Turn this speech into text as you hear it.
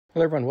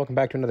Hello everyone, welcome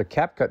back to another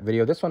CapCut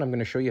video. This one I'm going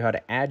to show you how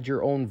to add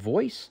your own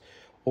voice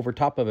over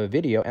top of a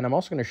video, and I'm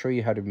also going to show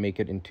you how to make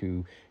it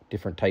into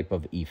different type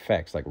of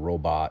effects like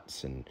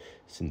robots and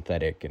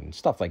synthetic and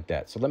stuff like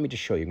that. So let me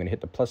just show you. I'm going to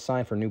hit the plus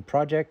sign for new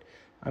project.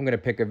 I'm going to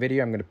pick a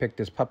video. I'm going to pick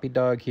this puppy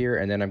dog here,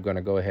 and then I'm going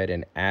to go ahead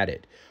and add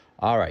it.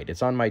 All right,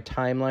 it's on my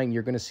timeline.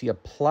 You're going to see a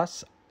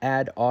plus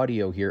add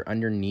audio here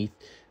underneath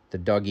the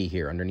doggy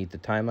here, underneath the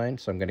timeline.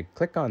 So I'm going to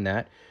click on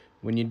that.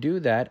 When you do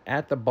that,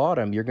 at the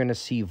bottom, you're going to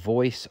see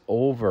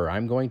voiceover.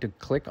 I'm going to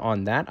click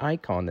on that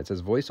icon that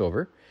says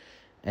voiceover.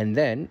 And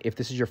then if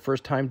this is your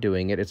first time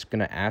doing it, it's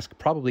going to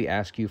probably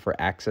ask you for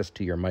access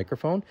to your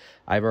microphone.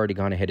 I've already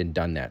gone ahead and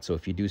done that. So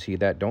if you do see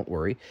that, don't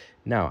worry.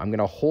 Now I'm going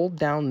to hold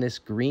down this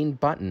green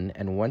button,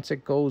 and once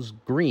it goes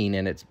green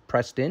and it's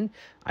pressed in,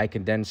 I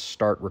can then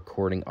start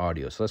recording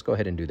audio. So let's go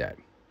ahead and do that.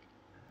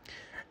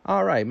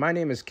 All right, my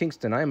name is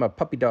Kingston. I am a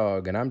puppy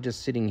dog, and I'm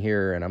just sitting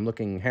here, and I'm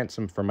looking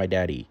handsome for my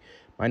daddy.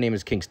 My name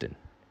is Kingston.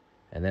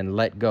 And then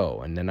let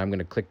go. And then I'm going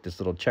to click this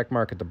little check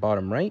mark at the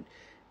bottom right.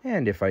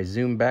 And if I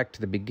zoom back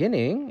to the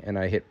beginning and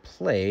I hit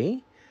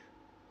play,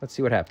 let's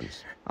see what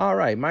happens. All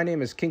right, my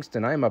name is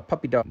Kingston. I am a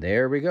puppy dog.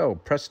 There we go.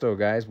 Presto,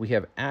 guys. We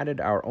have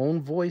added our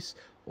own voice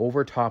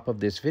over top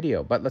of this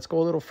video. But let's go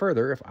a little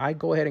further. If I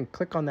go ahead and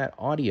click on that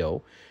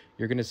audio,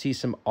 you're going to see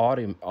some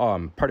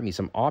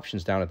some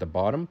options down at the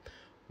bottom.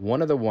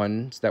 One of the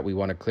ones that we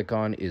want to click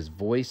on is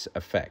voice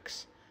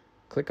effects.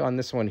 Click on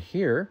this one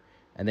here,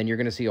 and then you're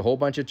going to see a whole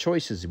bunch of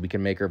choices. We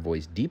can make our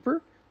voice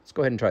deeper. Let's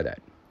go ahead and try that.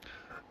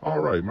 All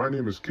right, my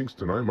name is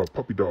Kingston. I'm a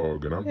puppy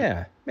dog, and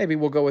Yeah, maybe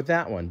we'll go with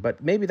that one,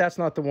 but maybe that's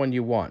not the one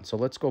you want. So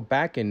let's go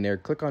back in there,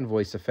 click on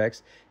voice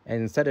effects,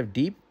 and instead of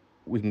deep,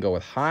 we can go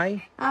with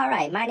high. All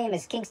right, my name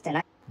is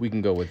Kingston. We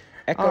can go with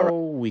echo.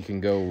 We can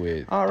go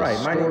with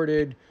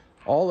distorted.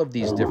 All of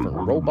these different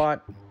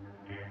robot.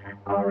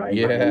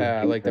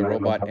 Yeah, I like the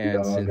robot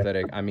and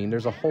synthetic. I mean,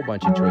 there's a whole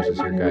bunch of choices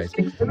here, guys.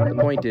 The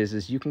point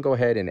is you can go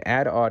ahead and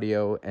add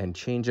audio and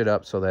change it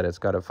up so that it's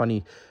got a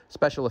funny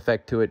special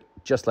effect to it,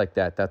 just like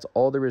that. That's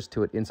all there is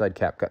to it inside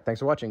CapCut. Thanks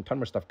for watching. Ton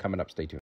more stuff coming up. Stay tuned.